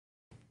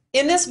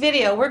In this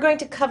video, we're going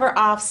to cover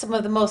off some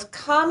of the most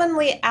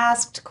commonly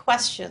asked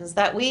questions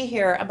that we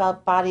hear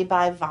about Body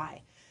by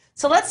Vi.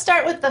 So let's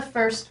start with the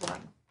first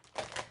one.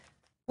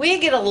 We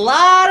get a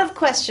lot of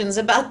questions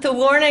about the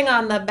warning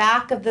on the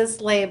back of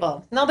this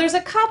label. Now, there's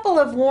a couple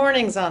of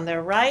warnings on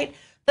there, right?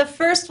 The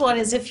first one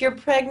is if you're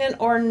pregnant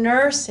or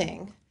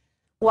nursing.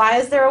 Why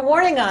is there a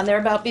warning on there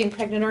about being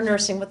pregnant or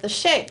nursing with the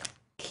shake?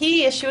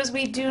 Key issue is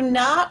we do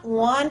not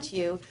want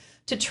you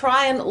to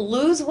try and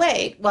lose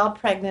weight while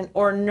pregnant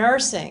or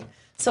nursing.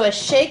 So a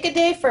shake a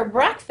day for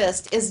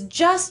breakfast is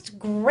just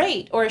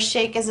great, or a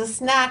shake as a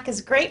snack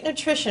is great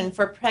nutrition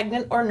for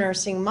pregnant or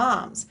nursing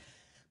moms.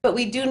 But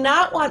we do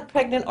not want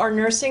pregnant or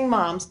nursing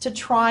moms to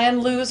try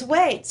and lose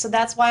weight. So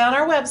that's why on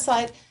our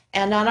website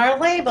and on our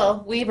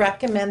label, we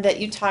recommend that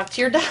you talk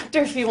to your doctor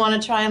if you want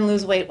to try and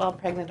lose weight while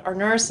pregnant or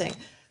nursing.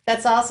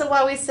 That's also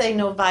why we say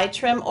no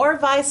ViTrim or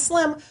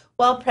ViSlim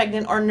while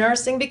pregnant or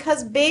nursing,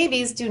 because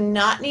babies do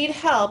not need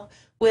help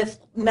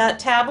with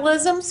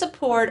metabolism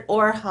support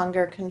or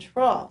hunger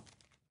control.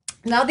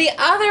 Now, the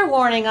other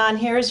warning on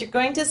here is you're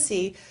going to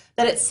see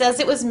that it says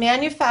it was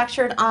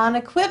manufactured on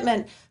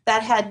equipment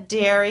that had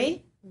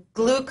dairy,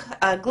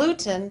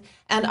 gluten,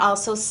 and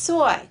also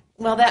soy.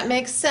 Well, that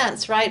makes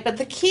sense, right? But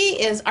the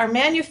key is our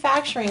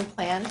manufacturing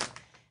plant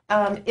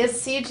is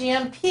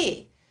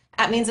CGMP.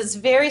 That means it's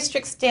very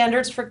strict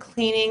standards for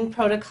cleaning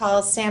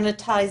protocols,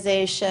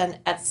 sanitization,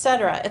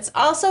 etc. It's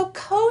also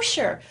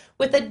kosher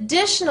with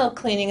additional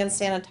cleaning and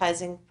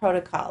sanitizing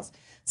protocols.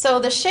 So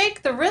the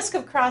shake, the risk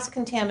of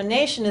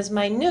cross-contamination is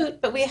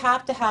minute, but we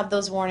have to have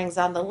those warnings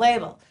on the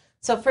label.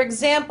 So for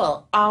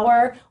example,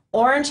 our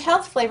orange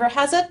health flavor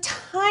has a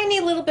tiny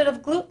little bit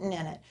of gluten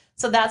in it.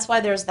 So that's why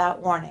there's that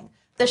warning.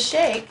 The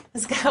shake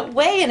has got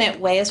whey in it.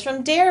 Whey is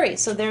from dairy,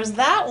 so there's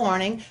that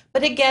warning.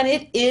 But again,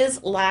 it is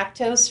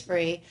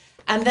lactose-free.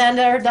 And then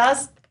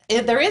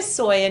there is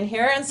soy in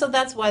here, and so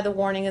that's why the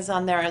warning is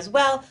on there as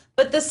well.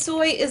 But the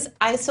soy is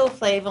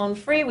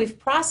isoflavone-free. We've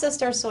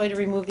processed our soy to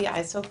remove the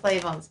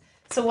isoflavones.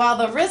 So while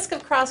the risk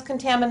of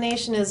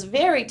cross-contamination is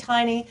very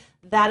tiny,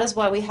 that is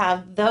why we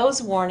have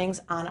those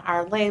warnings on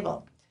our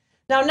label.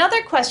 Now,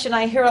 another question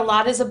I hear a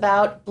lot is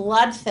about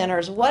blood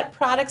thinners. What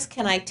products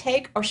can I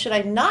take or should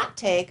I not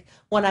take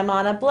when I'm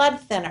on a blood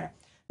thinner?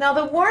 Now,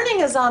 the warning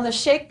is on the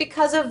shake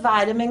because of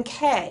vitamin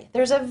K.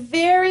 There's a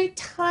very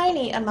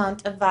tiny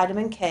amount of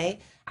vitamin K,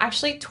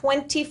 actually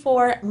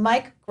 24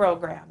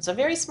 micrograms, a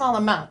very small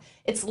amount.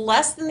 It's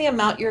less than the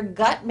amount your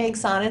gut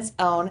makes on its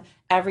own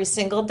every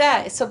single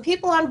day. So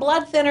people on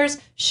blood thinners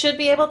should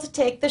be able to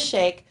take the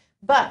shake,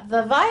 but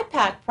the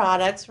ViPack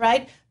products,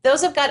 right,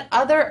 those have got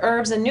other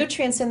herbs and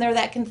nutrients in there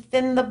that can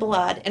thin the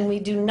blood, and we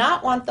do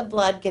not want the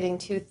blood getting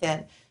too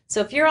thin. So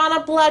if you're on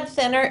a blood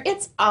thinner,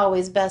 it's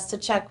always best to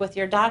check with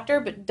your doctor,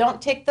 but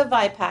don't take the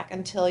ViPack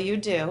until you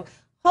do.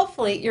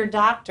 Hopefully your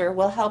doctor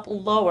will help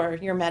lower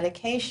your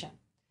medication,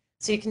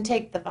 so you can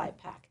take the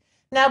ViPack.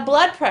 Now,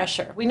 blood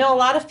pressure. We know a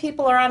lot of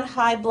people are on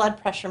high blood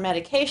pressure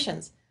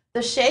medications.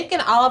 The shake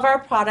and all of our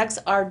products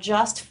are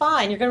just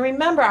fine. You're going to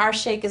remember our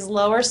shake is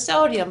lower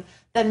sodium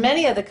than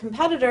many of the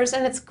competitors,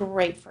 and it's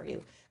great for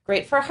you.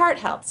 Great for heart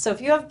health. So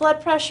if you have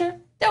blood pressure,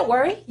 don't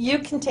worry, you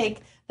can take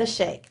the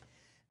shake.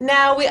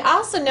 Now, we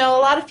also know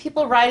a lot of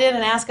people write in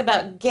and ask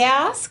about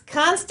gas,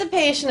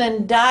 constipation,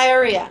 and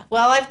diarrhea.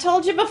 Well, I've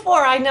told you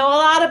before, I know a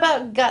lot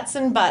about guts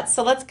and butts,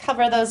 so let's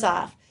cover those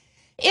off.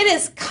 It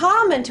is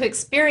common to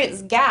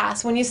experience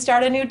gas when you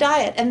start a new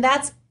diet, and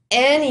that's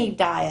any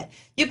diet.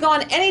 You go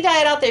on any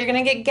diet out there, you're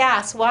going to get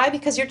gas. Why?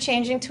 Because you're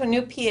changing to a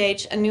new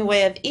pH, a new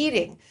way of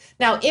eating.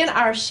 Now, in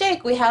our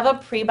shake, we have a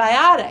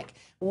prebiotic.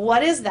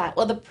 What is that?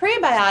 Well, the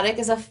prebiotic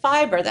is a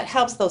fiber that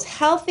helps those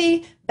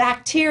healthy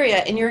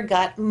bacteria in your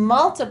gut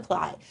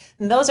multiply.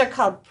 And those are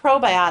called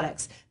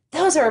probiotics.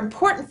 Those are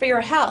important for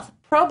your health.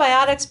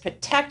 Probiotics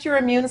protect your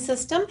immune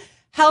system,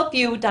 help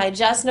you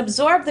digest and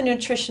absorb the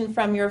nutrition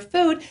from your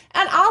food,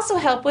 and also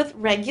help with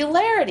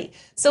regularity.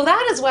 So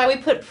that is why we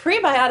put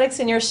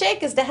prebiotics in your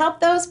shake, is to help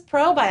those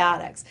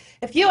probiotics.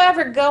 If you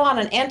ever go on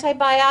an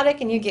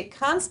antibiotic and you get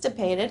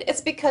constipated,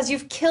 it's because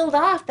you've killed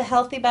off the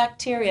healthy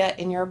bacteria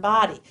in your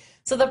body.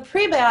 So the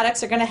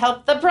prebiotics are going to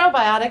help the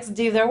probiotics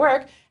do their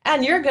work,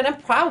 and you're going to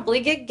probably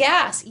get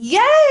gas.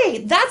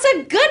 Yay! That's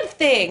a good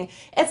thing.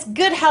 It's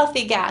good,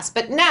 healthy gas.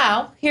 But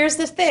now, here's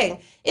the thing.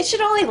 It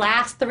should only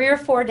last 3 or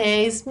 4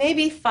 days,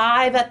 maybe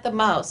 5 at the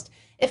most.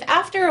 If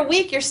after a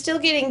week you're still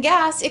getting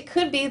gas, it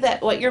could be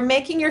that what you're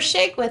making your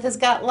shake with has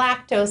got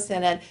lactose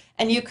in it,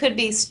 and you could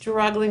be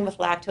struggling with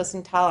lactose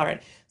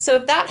intolerant. So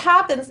if that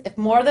happens, if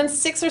more than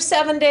 6 or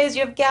 7 days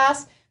you have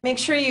gas, make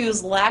sure you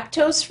use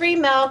lactose-free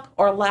milk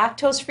or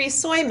lactose-free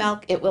soy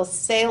milk. It will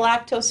say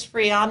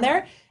lactose-free on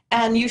there,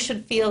 and you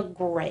should feel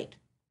great.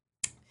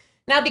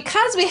 Now,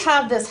 because we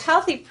have this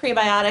healthy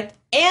prebiotic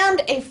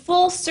and a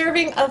full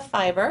serving of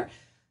fiber,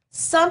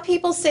 some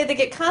people say they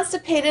get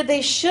constipated.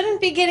 They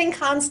shouldn't be getting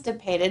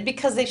constipated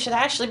because they should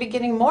actually be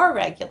getting more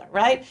regular,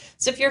 right?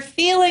 So if you're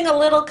feeling a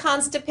little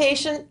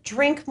constipation,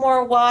 drink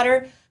more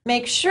water.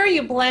 make sure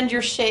you blend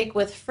your shake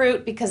with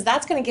fruit because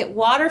that's going to get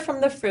water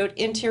from the fruit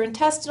into your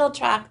intestinal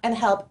tract and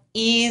help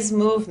ease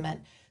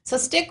movement. So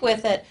stick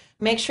with it.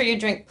 Make sure you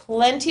drink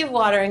plenty of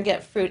water and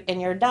get fruit in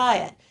your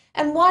diet.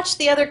 And watch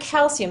the other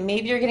calcium.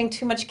 Maybe you're getting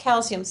too much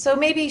calcium. So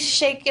maybe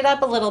shake it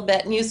up a little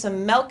bit and use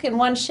some milk in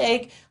one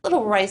shake, a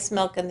little rice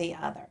milk in the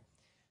other.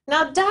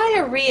 Now,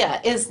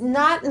 diarrhea is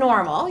not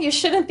normal. You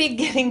shouldn't be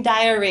getting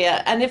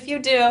diarrhea. And if you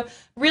do,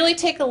 really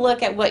take a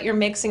look at what you're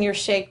mixing your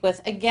shake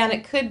with. Again,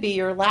 it could be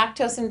you're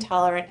lactose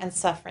intolerant and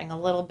suffering a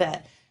little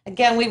bit.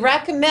 Again, we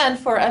recommend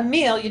for a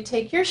meal, you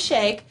take your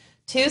shake,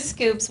 2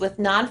 scoops with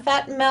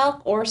non-fat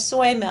milk or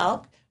soy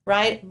milk,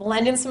 right?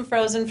 Blend in some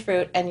frozen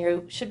fruit, and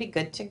you should be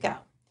good to go.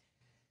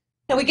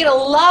 Now, we get a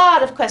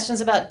lot of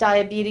questions about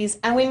diabetes,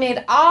 and we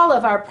made all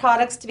of our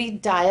products to be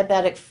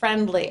diabetic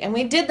friendly. And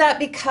we did that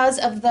because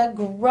of the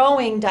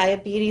growing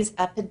diabetes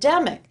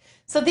epidemic.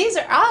 So these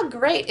are all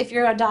great if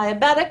you're a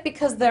diabetic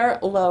because they're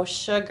low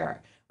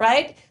sugar,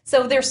 right?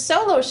 So they're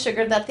so low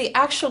sugar that the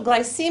actual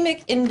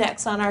glycemic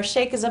index on our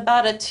shake is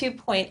about a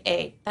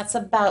 2.8. That's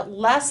about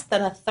less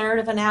than a third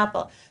of an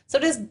apple. So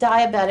it is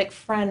diabetic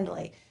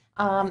friendly.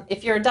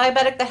 If you're a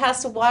diabetic that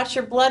has to watch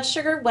your blood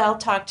sugar, well,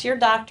 talk to your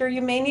doctor.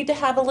 You may need to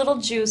have a little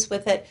juice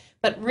with it,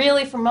 but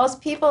really for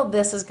most people,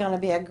 this is going to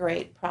be a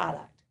great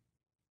product.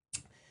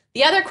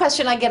 The other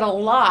question I get a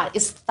lot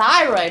is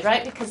thyroid,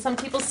 right? Because some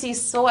people see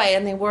soy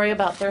and they worry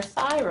about their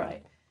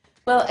thyroid.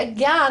 Well,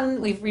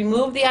 again, we've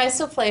removed the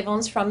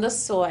isoflavones from the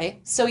soy,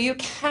 so you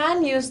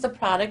can use the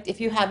product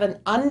if you have an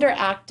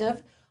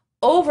underactive,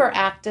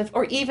 overactive,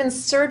 or even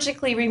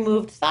surgically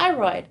removed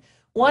thyroid.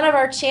 One of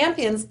our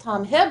champions,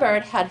 Tom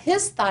Hibbert, had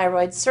his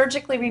thyroid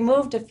surgically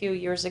removed a few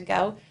years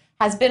ago,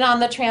 has been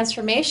on the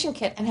transformation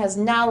kit, and has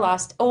now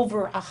lost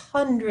over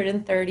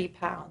 130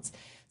 pounds.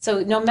 So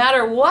no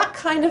matter what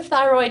kind of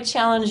thyroid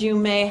challenge you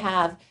may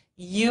have,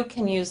 you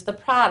can use the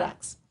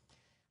products.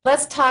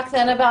 Let's talk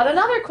then about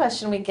another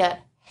question we get,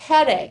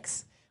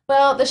 headaches.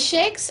 Well, the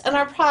shakes and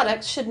our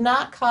products should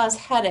not cause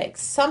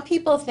headaches. Some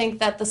people think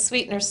that the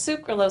sweetener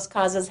sucralose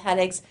causes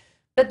headaches,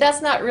 but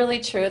that's not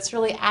really true. It's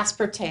really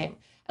aspartame.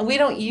 And we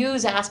don't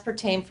use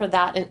aspartame for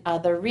that and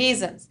other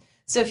reasons.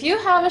 So if you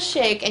have a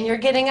shake and you're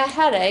getting a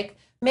headache,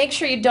 make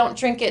sure you don't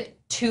drink it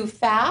too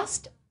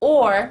fast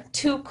or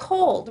too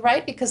cold,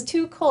 right? Because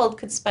too cold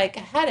could spike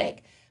a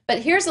headache. But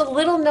here's a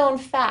little known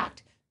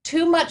fact.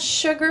 Too much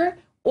sugar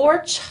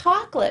or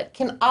chocolate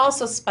can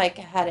also spike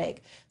a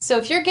headache. So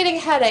if you're getting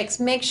headaches,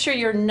 make sure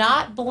you're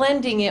not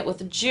blending it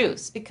with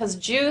juice because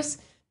juice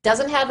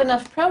doesn't have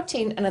enough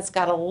protein and it's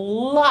got a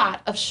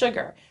lot of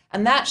sugar.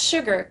 And that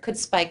sugar could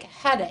spike a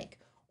headache.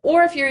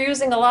 Or if you're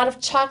using a lot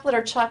of chocolate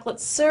or chocolate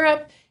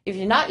syrup, if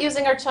you're not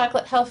using our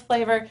chocolate health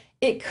flavor,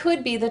 it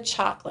could be the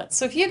chocolate.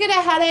 So if you get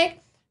a headache,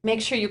 make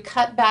sure you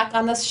cut back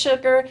on the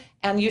sugar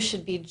and you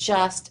should be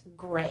just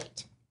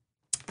great.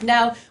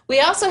 Now, we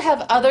also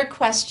have other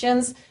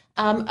questions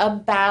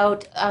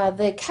about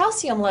the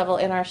calcium level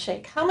in our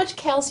shake. How much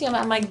calcium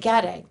am I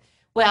getting?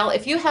 Well,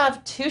 if you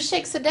have 2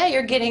 shakes a day,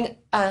 you're getting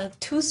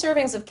 2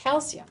 servings of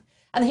calcium.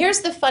 And here's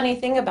the funny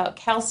thing about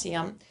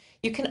calcium.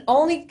 You can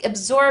only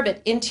absorb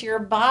it into your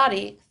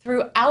body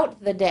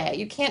throughout the day.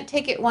 You can't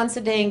take it once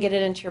a day and get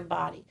it into your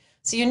body.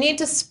 So you need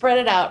to spread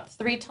it out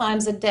 3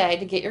 times a day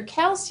to get your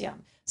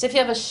calcium. So if you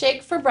have a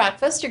shake for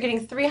breakfast, you're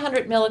getting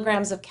 300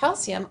 milligrams of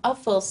calcium, a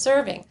full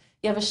serving.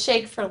 You have a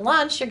shake for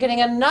lunch, you're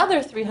getting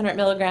another 300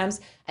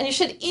 milligrams, and you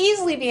should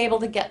easily be able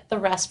to get the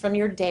rest from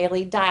your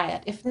daily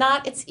diet. If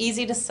not, it's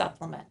easy to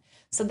supplement.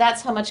 So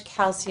that's how much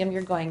calcium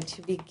you're going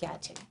to be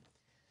getting.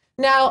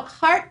 Now,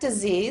 heart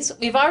disease,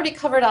 we've already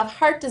covered off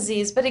heart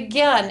disease, but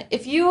again,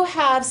 if you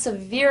have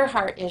severe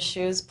heart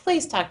issues,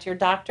 please talk to your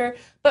doctor.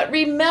 But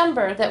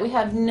remember that we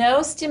have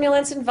no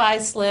stimulants in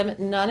ViSlim,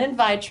 none in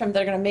Vitrum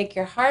that are going to make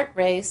your heart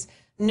race.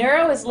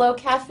 Neuro is low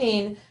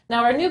caffeine.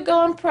 Now, our new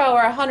Go and Pro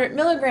are 100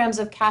 milligrams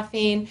of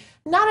caffeine,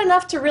 not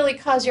enough to really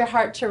cause your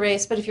heart to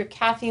race, but if you're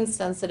caffeine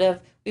sensitive,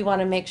 we want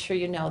to make sure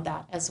you know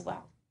that as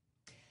well.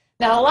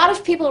 Now, a lot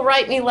of people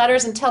write me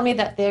letters and tell me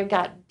that they've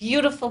got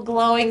beautiful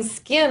glowing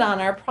skin on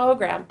our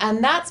program,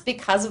 and that's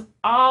because of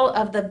all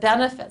of the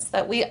benefits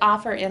that we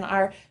offer in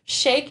our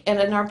shake and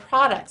in our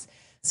products.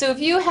 So if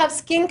you have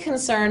skin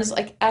concerns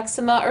like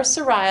eczema or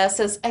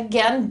psoriasis,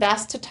 again,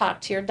 best to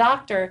talk to your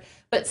doctor.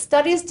 But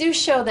studies do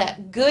show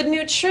that good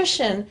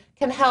nutrition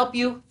can help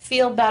you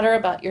feel better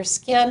about your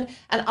skin,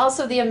 and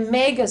also the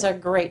omegas are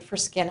great for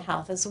skin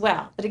health as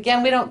well. But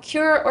again, we don't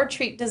cure or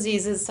treat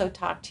diseases, so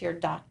talk to your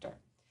doctor.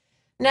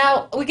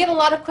 Now, we get a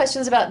lot of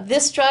questions about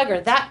this drug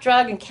or that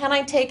drug, and can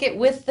I take it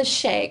with the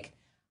shake?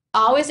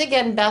 Always,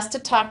 again, best to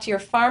talk to your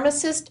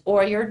pharmacist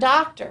or your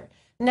doctor.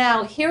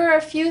 Now, here are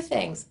a few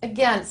things.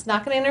 Again, it's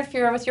not going to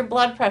interfere with your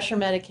blood pressure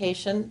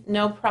medication,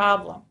 no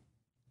problem.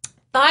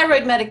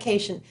 Thyroid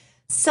medication.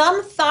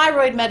 Some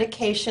thyroid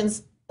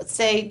medications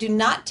say do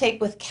not take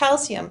with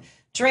calcium.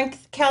 Drink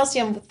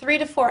calcium 3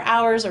 to 4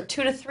 hours or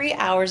 2 to 3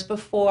 hours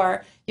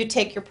before you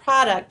take your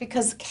product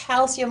because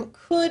calcium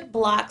could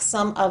block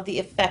some of the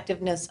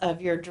effectiveness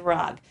of your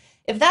drug.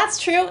 If that's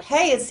true,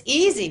 hey, it's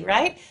easy,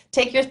 right?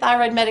 Take your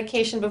thyroid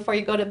medication before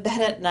you go to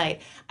bed at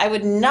night. I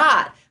would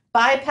not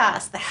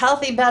bypass the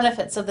healthy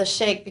benefits of the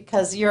shake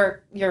because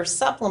your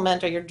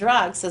supplement or your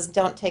drug says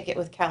don't take it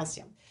with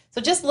calcium. So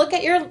just look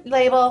at your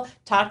label,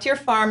 talk to your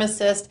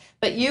pharmacist,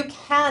 but you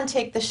can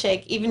take the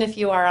shake even if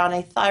you are on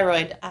a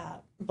thyroid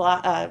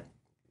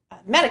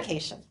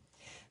medication.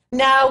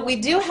 Now, we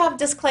do have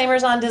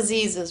disclaimers on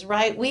diseases,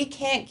 right? We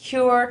can't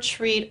cure,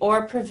 treat,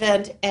 or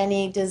prevent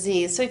any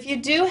disease. So if you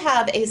do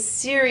have a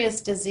serious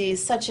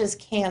disease such as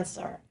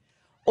cancer,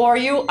 or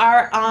you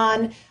are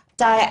on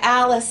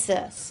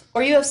dialysis,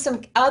 or you have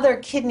some other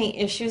kidney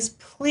issues,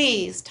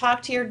 please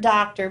talk to your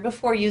doctor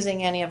before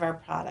using any of our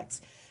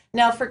products.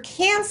 Now, for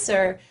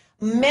cancer,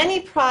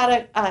 many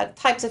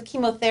types of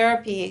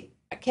chemotherapy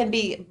can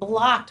be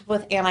blocked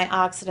with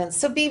antioxidants,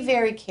 so be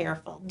very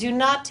careful. Do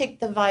not take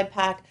the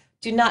ViPack.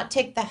 Do not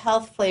take the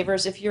health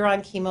flavors if you're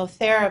on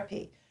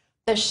chemotherapy.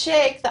 The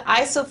shake, the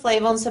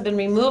isoflavones have been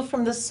removed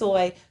from the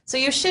soy, so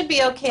you should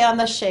be okay on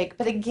the shake.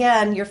 But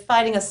again, you're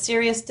fighting a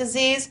serious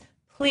disease,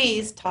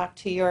 please talk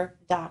to your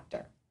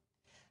doctor.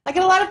 I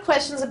get a lot of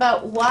questions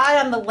about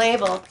why on the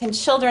label can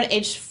children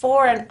aged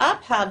 4 and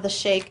up have the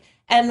shake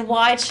and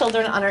why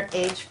children under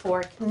age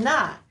 4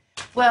 cannot.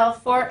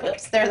 Well,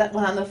 oops, there, that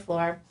one on the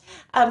floor.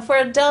 For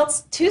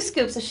adults, 2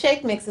 scoops of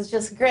shake mix is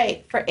just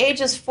great. For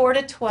ages 4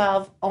 to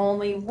 12,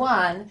 only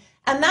 1.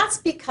 And that's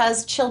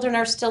because children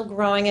are still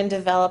growing and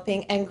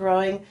developing and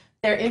growing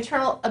their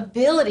internal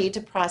ability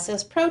to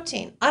process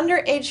protein.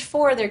 Under age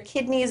 4, their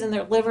kidneys and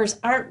their livers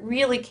aren't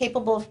really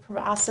capable of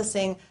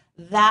processing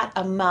that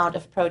amount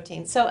of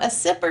protein. So a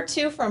sip or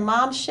 2 for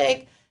mom's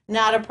shake,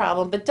 not a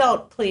problem. But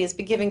don't, please,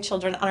 be giving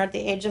children under the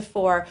age of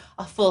 4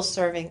 a full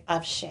serving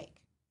of shake.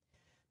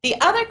 The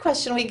other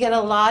question we get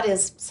a lot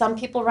is some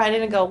people write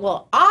in and go,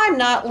 well, I'm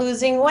not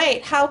losing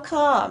weight. How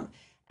come?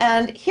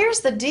 And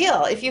here's the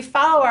deal. If you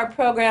follow our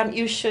program,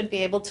 you should be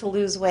able to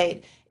lose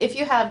weight. If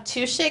you have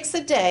 2 shakes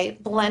a day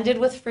blended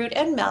with fruit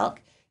and milk,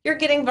 you're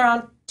getting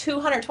around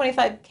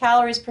 225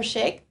 calories per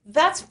shake.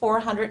 That's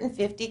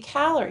 450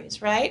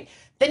 calories, right?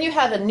 Then you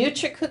have a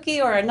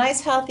Nutri-Cookie or a nice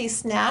healthy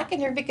snack,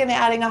 and you're beginning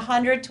adding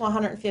 100 to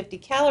 150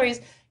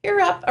 calories. You're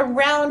up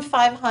around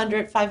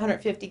 500,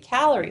 550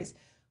 calories.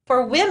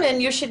 For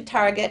women, you should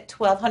target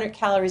 1,200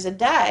 calories a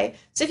day.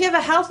 So if you have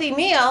a healthy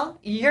meal,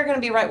 you're going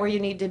to be right where you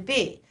need to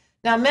be.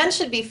 Now, men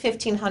should be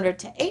 1,500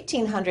 to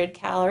 1,800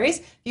 calories.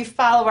 If you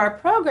follow our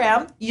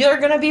program, you're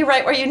going to be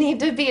right where you need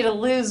to be to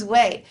lose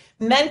weight.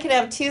 Men can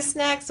have 2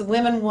 snacks,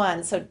 women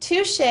 1. So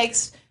 2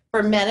 shakes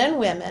for men and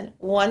women,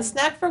 1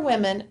 snack for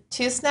women,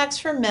 2 snacks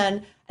for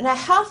men, and a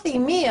healthy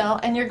meal,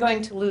 and you're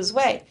going to lose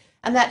weight.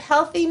 And that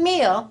healthy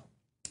meal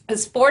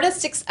is 4 to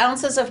 6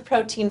 ounces of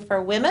protein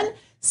for women,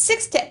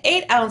 6 to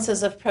 8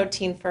 ounces of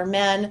protein for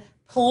men,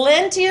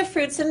 plenty of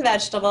fruits and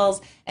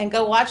vegetables, and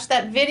go watch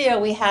that video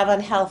we have on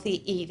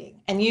healthy eating,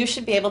 and you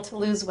should be able to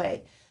lose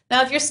weight.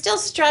 Now, if you're still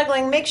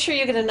struggling, make sure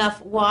you get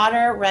enough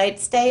water, right?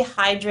 Stay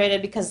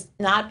hydrated, because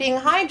not being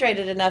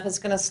hydrated enough is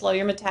going to slow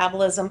your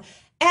metabolism.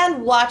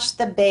 And watch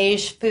the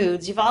beige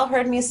foods. You've all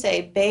heard me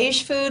say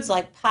beige foods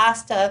like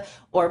pasta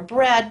or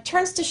bread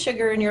turns to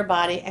sugar in your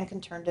body and can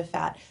turn to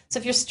fat. So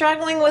if you're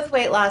struggling with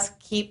weight loss,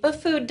 keep a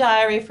food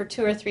diary for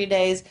 2 or 3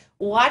 days.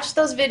 Watch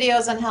those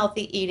videos on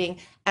healthy eating,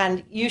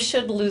 and you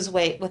should lose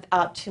weight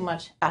without too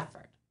much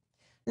effort.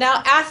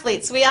 Now,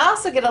 athletes, we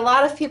also get a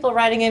lot of people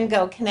writing in,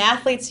 can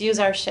athletes use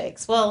our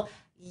shakes? Well,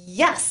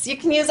 yes, you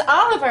can use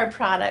all of our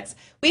products.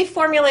 We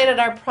formulated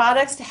our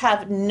products to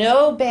have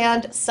no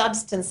banned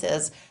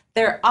substances.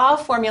 They're all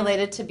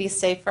formulated to be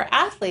safe for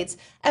athletes,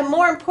 and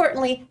more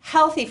importantly,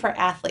 healthy for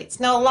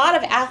athletes. Now, a lot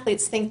of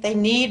athletes think they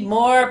need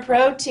more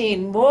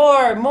protein,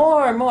 more.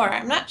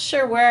 I'm not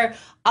sure where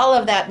all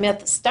of that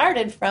myth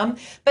started from,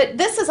 but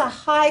this is a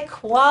high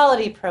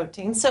quality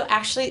protein, so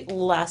actually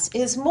less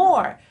is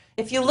more.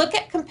 If you look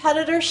at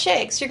competitor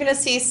shakes, you're going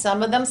to see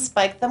some of them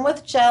spike them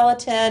with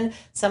gelatin,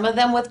 some of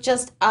them with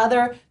just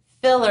other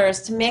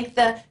fillers to make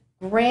the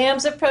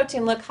grams of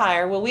protein look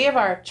higher. Well, we have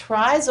our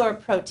Trizor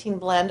protein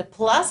blend,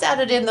 plus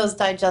added in those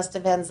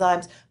digestive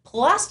enzymes,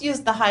 plus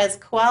used the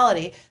highest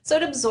quality, so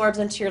it absorbs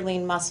into your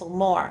lean muscle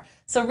more.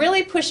 So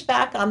really push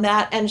back on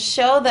that and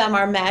show them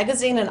our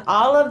magazine and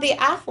all of the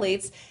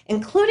athletes,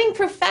 including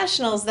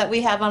professionals that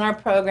we have on our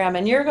program,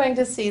 and you're going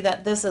to see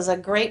that this is a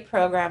great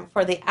program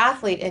for the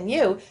athlete in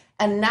you.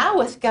 And now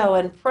with Go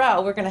and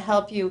Pro, we're going to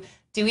help you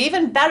do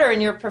even better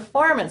in your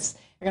performance.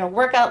 You're going to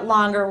work out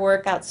longer,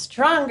 work out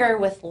stronger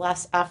with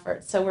less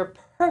effort. So we're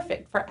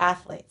perfect for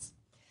athletes.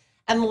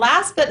 And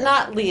last but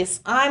not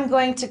least, I'm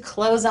going to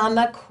close on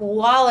the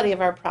quality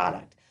of our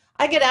product.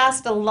 I get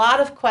asked a lot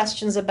of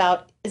questions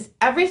about, is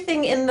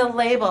everything in the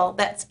label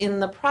that's in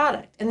the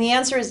product? And the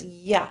answer is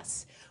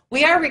yes.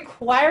 We are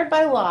required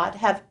by law to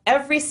have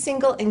every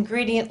single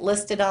ingredient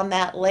listed on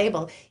that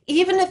label,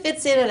 even if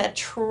it's in a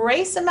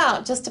trace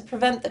amount, just to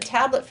prevent the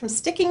tablet from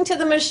sticking to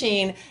the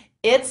machine.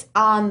 It's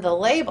on the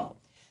label.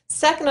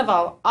 Second of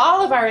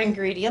all of our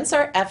ingredients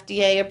are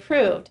FDA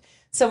approved.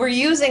 So we're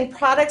using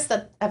products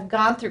that have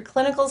gone through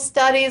clinical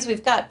studies.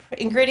 We've got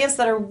ingredients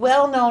that are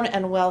well known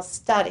and well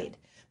studied.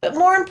 But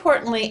more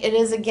importantly, it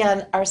is,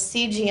 again, our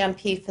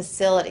CGMP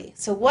facility.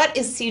 So what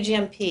is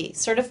CGMP?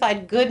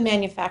 Certified Good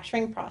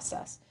Manufacturing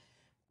Process.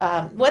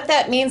 What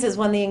that means is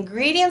when the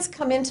ingredients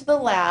come into the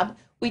lab,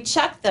 we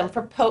check them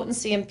for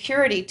potency and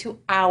purity to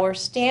our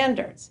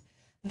standards.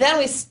 Then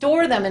we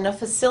store them in a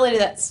facility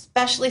that's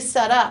specially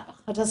set up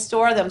to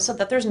store them so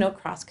that there's no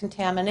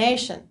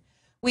cross-contamination.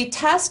 We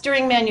test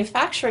during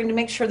manufacturing to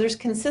make sure there's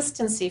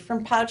consistency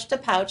from pouch to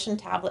pouch and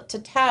tablet to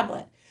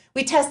tablet.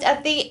 We test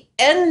at the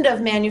end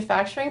of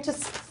manufacturing to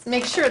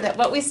make sure that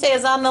what we say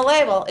is on the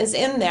label is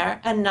in there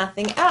and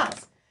nothing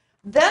else.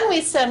 Then we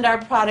send our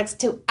products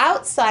to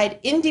outside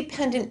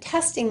independent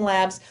testing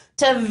labs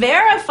to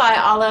verify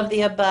all of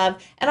the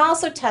above and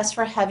also test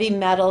for heavy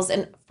metals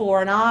and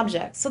foreign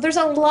objects. So there's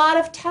a lot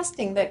of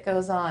testing that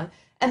goes on.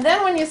 And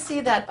then when you see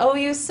that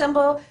OU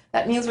symbol,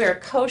 that means we are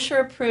kosher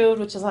approved,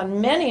 which is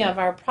on many of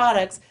our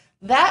products.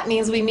 That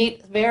means we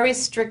meet very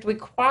strict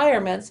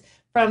requirements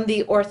from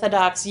the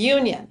Orthodox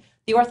Union.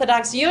 The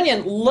Orthodox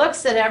Union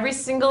looks at every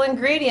single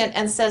ingredient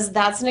and says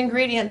that's an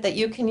ingredient that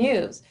you can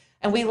use.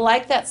 And we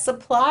like that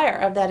supplier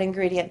of that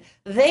ingredient.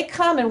 They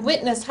come and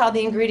witness how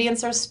the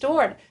ingredients are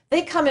stored.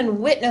 They come and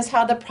witness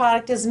how the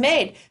product is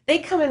made. They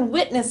come and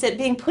witness it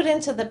being put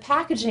into the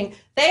packaging.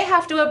 They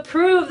have to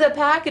approve the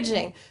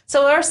packaging.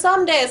 So there are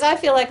some days I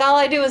feel like all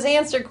I do is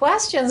answer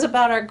questions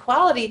about our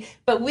quality,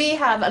 but we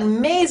have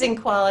amazing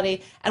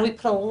quality and we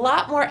put a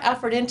lot more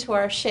effort into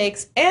our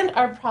shakes and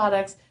our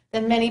products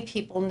than many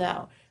people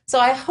know. So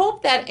I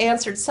hope that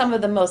answered some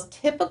of the most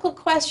typical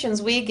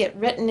questions we get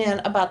written in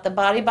about the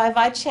Body by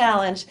Vi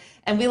Challenge,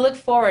 and we look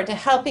forward to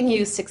helping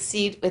you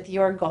succeed with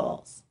your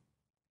goals.